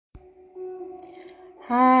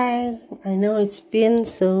Hi, I know it's been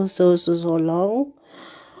so long,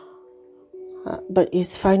 but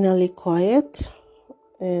it's finally quiet.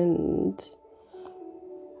 And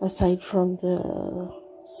aside from the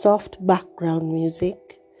soft background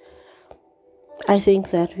music, I think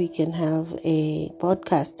that we can have a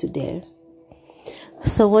podcast today.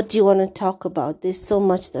 So, what do you want to talk about? There's so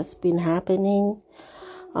much that's been happening.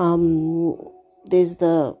 There's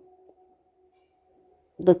the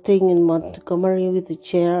thing in Montgomery with the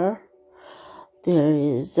chair. There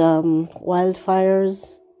is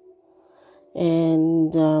wildfires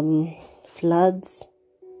and floods.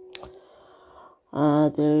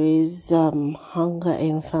 There is hunger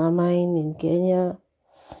and famine in Kenya,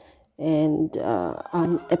 and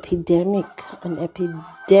an epidemic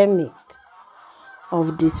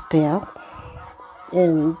of despair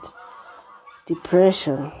and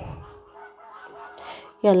depression.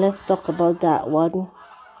 Yeah, let's talk about that one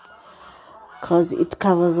because it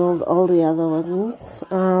covers all the other ones.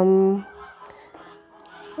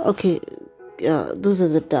 Okay, those are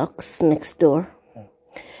the ducks next door.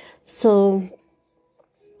 So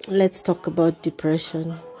let's talk about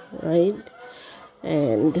depression, right?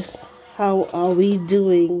 And how are we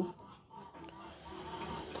doing?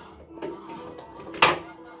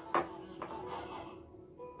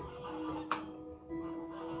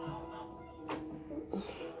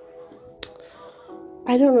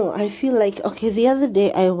 I don't know. I feel like, okay, the other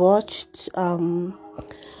day I watched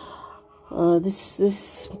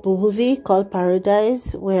this movie called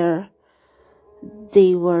Paradise, where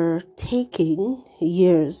they were taking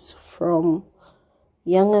years from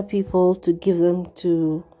younger people to give them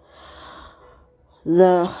to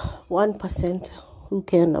the 1% who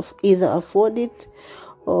can either afford it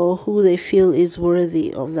or who they feel is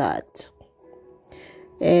worthy of that.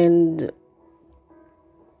 And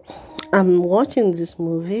I'm watching this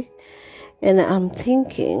movie and I'm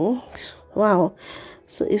thinking, wow,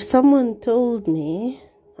 so if someone told me,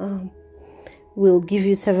 we'll give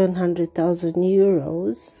you 700,000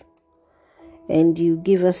 euros and you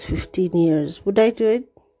give us 15 years, would I do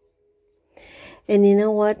it? And you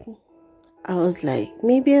know what? I was like,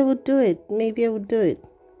 maybe I would do it. Maybe I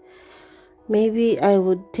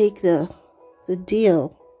would take the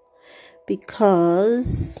deal,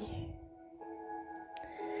 because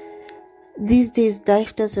these days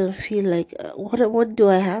life doesn't feel like, what do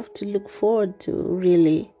I have to look forward to,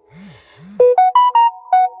 really?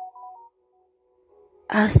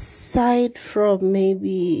 Aside from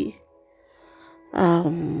maybe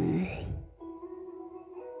the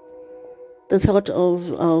thought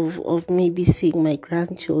of maybe seeing my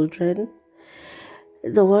grandchildren.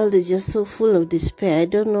 The world is just so full of despair. I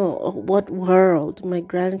don't know what world my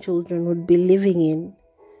grandchildren would be living in.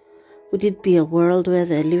 Would it be a world where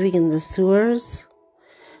they're living in the sewers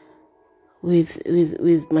with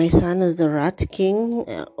my son as the rat king?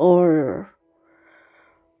 Or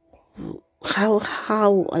how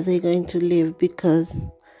are they going to live? Because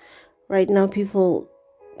right now people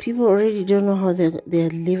already don't know how they're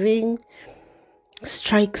living.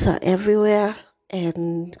 Strikes are everywhere,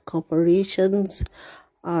 and corporations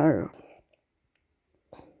are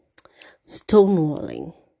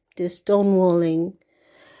stonewalling. They're stonewalling,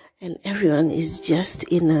 and everyone is just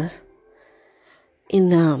in a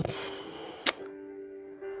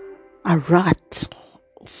rut.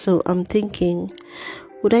 So I'm thinking,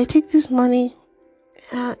 would I take this money?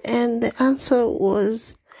 And the answer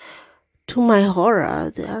was, to my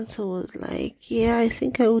horror, the answer was like, yeah, I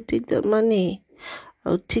think I would take the money. I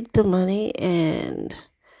would take the money and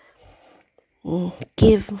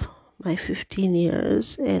give my 15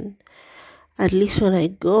 years, and at least when I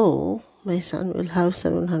go, my son will have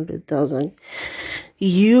 700,000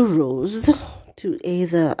 euros to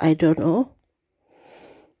either, I don't know,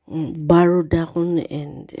 borrow down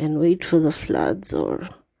and wait for the floods, or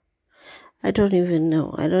I don't even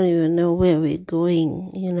know where we're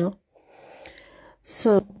going.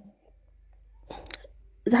 So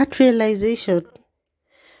that realization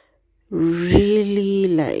really,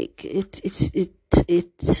 like, it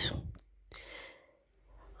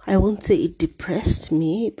I won't say it depressed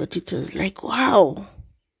me, but it was like, wow,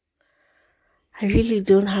 I really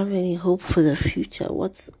don't have any hope for the future.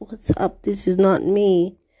 What's up? This is not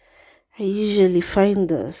me. I usually find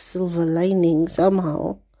the silver lining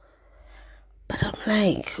somehow. But I'm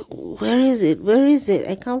like, where is it?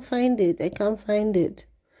 I can't find it.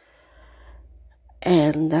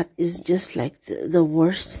 And that is just like the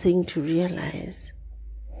worst thing to realize.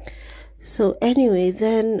 So anyway,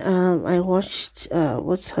 then I watched,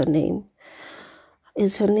 what's her name?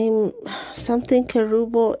 Is her name something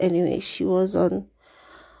Karubo? Anyway, she was on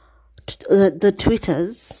the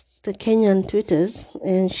Twitters, the Kenyan Twitters,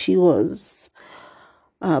 and she was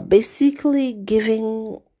basically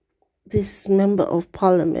giving this member of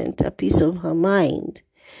parliament a piece of her mind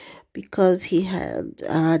because he had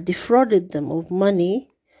defrauded them of money,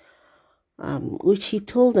 which he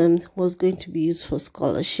told them was going to be used for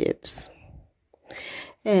scholarships.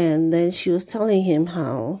 And then she was telling him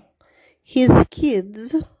how his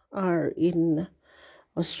kids are in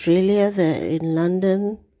Australia, they're in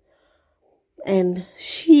London, and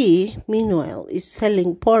she, meanwhile, is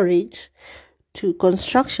selling porridge to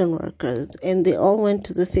construction workers, and they all went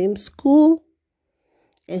to the same school,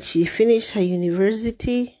 and she finished her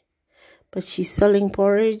university, but she's selling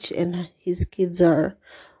porridge, and his kids are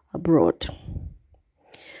abroad.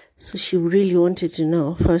 So she really wanted to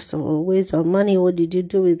know, first of all, where's our money? What did you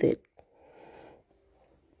do with it?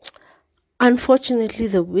 Unfortunately,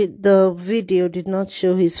 the video did not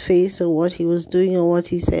show his face or what he was doing or what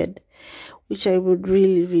he said, which I would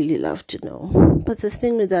really, really love to know. But the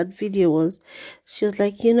thing with that video was, she was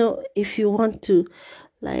like, if you want to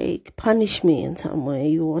punish me in some way,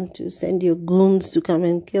 you want to send your goons to come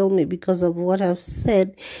and kill me because of what I've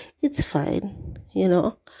said, it's fine.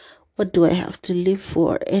 What do I have to live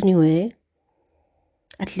for anyway?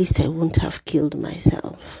 At least I won't have killed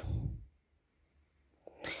myself.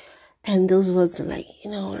 And those words are like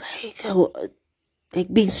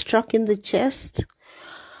being struck in the chest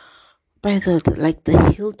by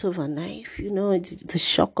the hilt of a knife. It's the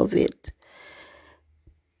shock of it.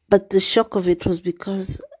 But the shock of it was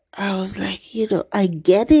because I was like, I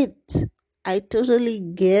get it. I totally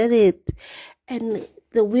get it. And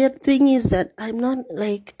the weird thing is that I'm not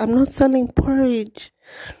selling porridge.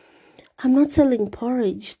 I'm not selling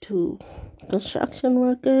porridge to construction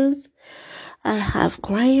workers. I have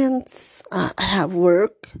clients. I have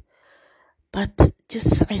work. But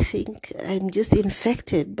I think I'm just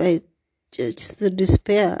infected by just the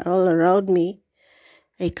despair all around me.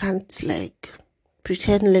 I can't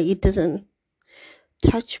pretend like it doesn't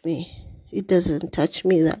touch me. It doesn't touch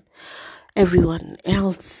me that everyone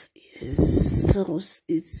else is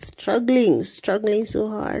struggling so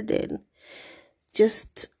hard, and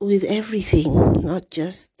just with everything, not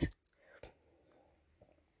just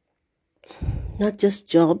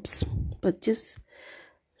jobs, but just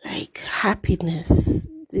happiness.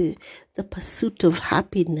 The pursuit of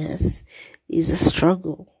happiness is a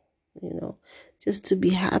struggle, just to be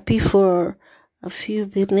happy for a few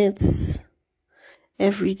minutes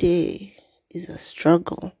every day is a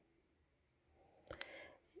struggle.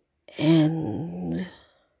 And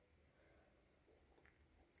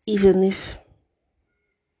even if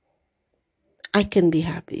I can be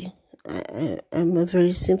happy, I'm a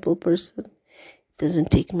very simple person. It doesn't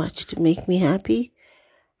take much to make me happy.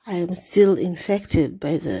 I am still infected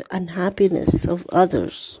by the unhappiness of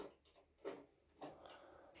others.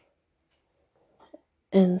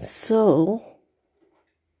 And so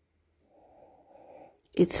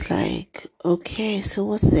it's like, okay, so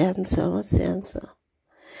what's the answer?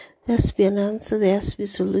 There has to be an answer. There has to be a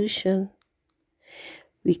solution.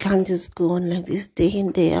 We can't just go on like this day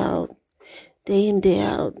in, day out,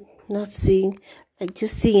 not seeing,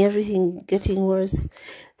 just seeing everything getting worse.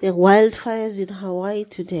 There are wildfires in Hawaii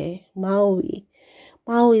today. Maui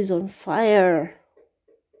is on fire.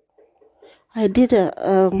 I did a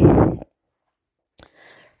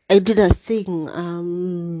thing,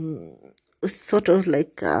 sort of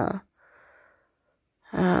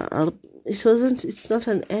it's not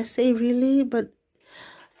an essay really, but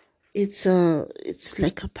it's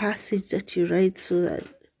like a passage that you write so that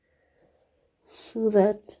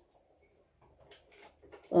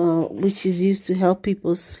which is used to help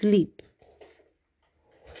people sleep.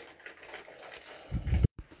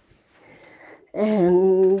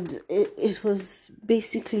 And it was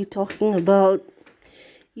basically talking about,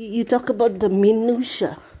 you talk about the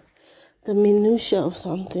minutia of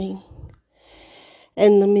something.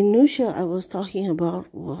 And the minutia I was talking about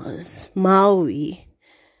was Maui.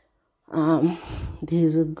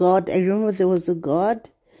 There's a god. I remember there was a god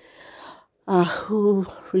who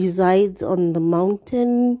resides on the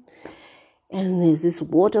mountain, and there's this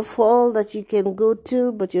waterfall that you can go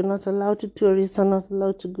to, but you're not allowed to. Tourists are not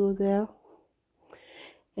allowed to go there.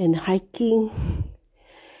 And hiking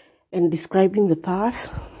and describing the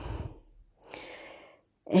path.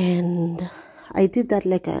 And I did that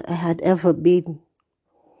like I had ever been,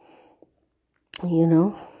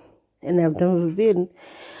 and I've never been.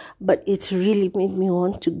 But it really made me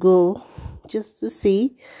want to go just to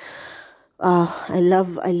see. I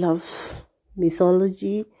love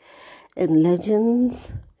mythology and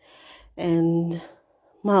legends, and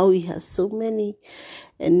Maui has so many,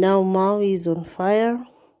 and now Maui is on fire.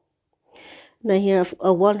 And I hear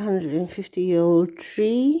a 150-year-old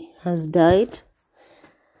tree has died.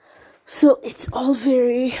 So it's all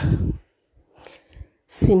very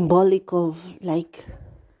symbolic of like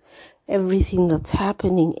everything that's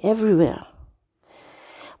happening everywhere.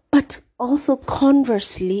 But also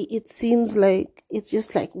conversely, it seems like it's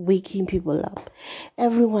just like waking people up.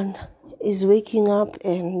 Everyone is waking up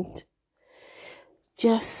and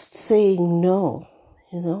just saying no,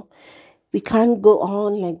 We can't go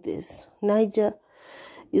on like this. Niger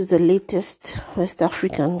is the latest West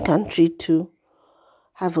African country to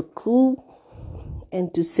have a coup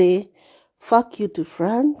and to say fuck you to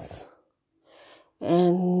France.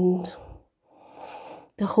 And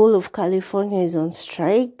the whole of California is on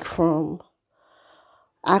strike, from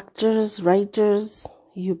actors, writers,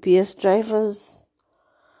 UPS drivers,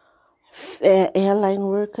 airline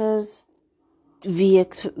workers,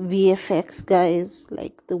 VFX guys,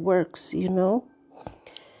 like the works,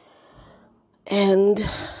 And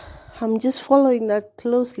I'm just following that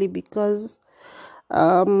closely because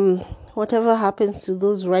whatever happens to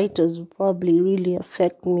those writers will probably really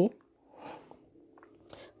affect me.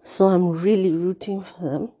 So I'm really rooting for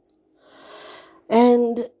them.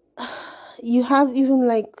 And you have even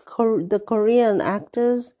like the Korean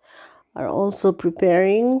actors are also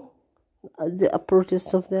preparing a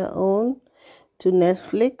protest of their own to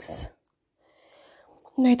Netflix.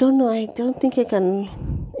 And I don't know, I don't think I can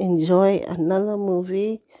enjoy another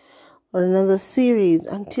movie or another series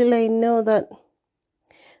until I know that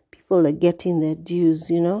people are getting their dues,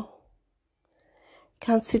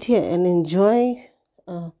 Can't sit here and enjoy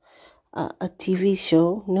a TV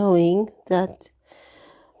show knowing that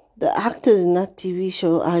the actors in that TV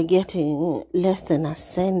show are getting less than a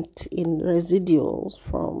cent in residuals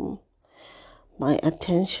from my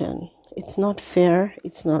attention. It's not fair.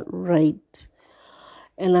 It's not right.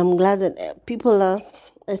 And I'm glad that people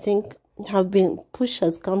I think, push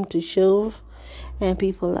has come to shove, and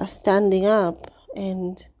people are standing up,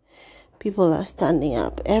 and people are standing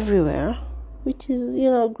up everywhere, which is,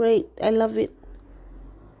 great. I love it.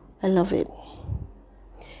 I love it.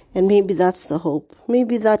 And maybe that's the hope.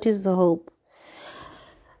 Maybe that is the hope.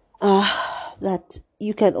 That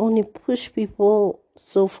you can only push people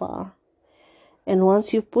so far. And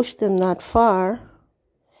once you push them that far,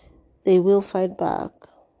 they will fight back.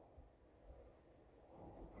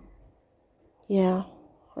 Yeah,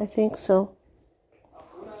 I think so.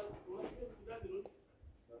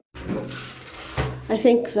 I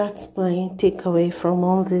think that's my takeaway from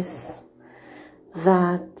all this,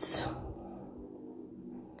 that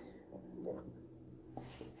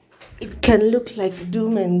it can look like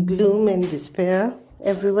doom and gloom and despair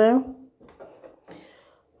everywhere.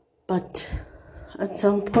 But at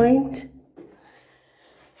some point,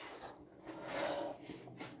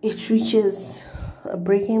 it reaches a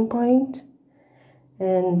breaking point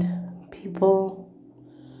and people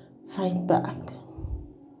fight back.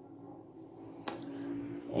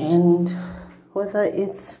 And whether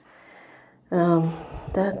it's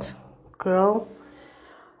that girl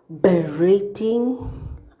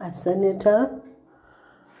berating a senator,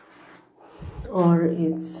 or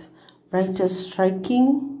it's writers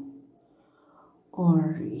striking,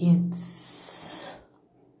 or it's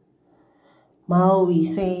Maui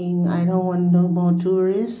saying, I don't want no more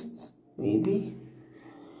tourists, maybe.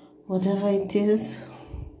 Whatever it is,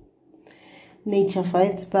 nature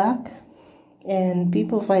fights back and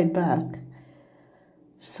people fight back.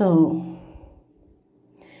 So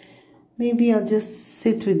maybe I'll just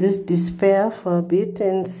sit with this despair for a bit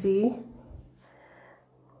and see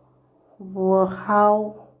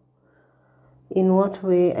in what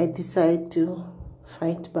way I decide to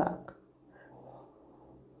fight back.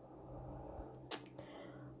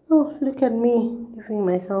 Oh, look at me giving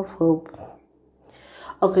myself hope.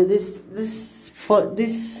 Okay, this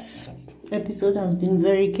episode has been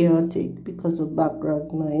very chaotic because of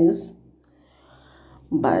background noise,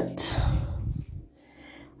 but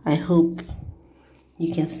I hope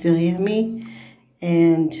you can still hear me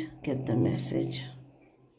and get the message.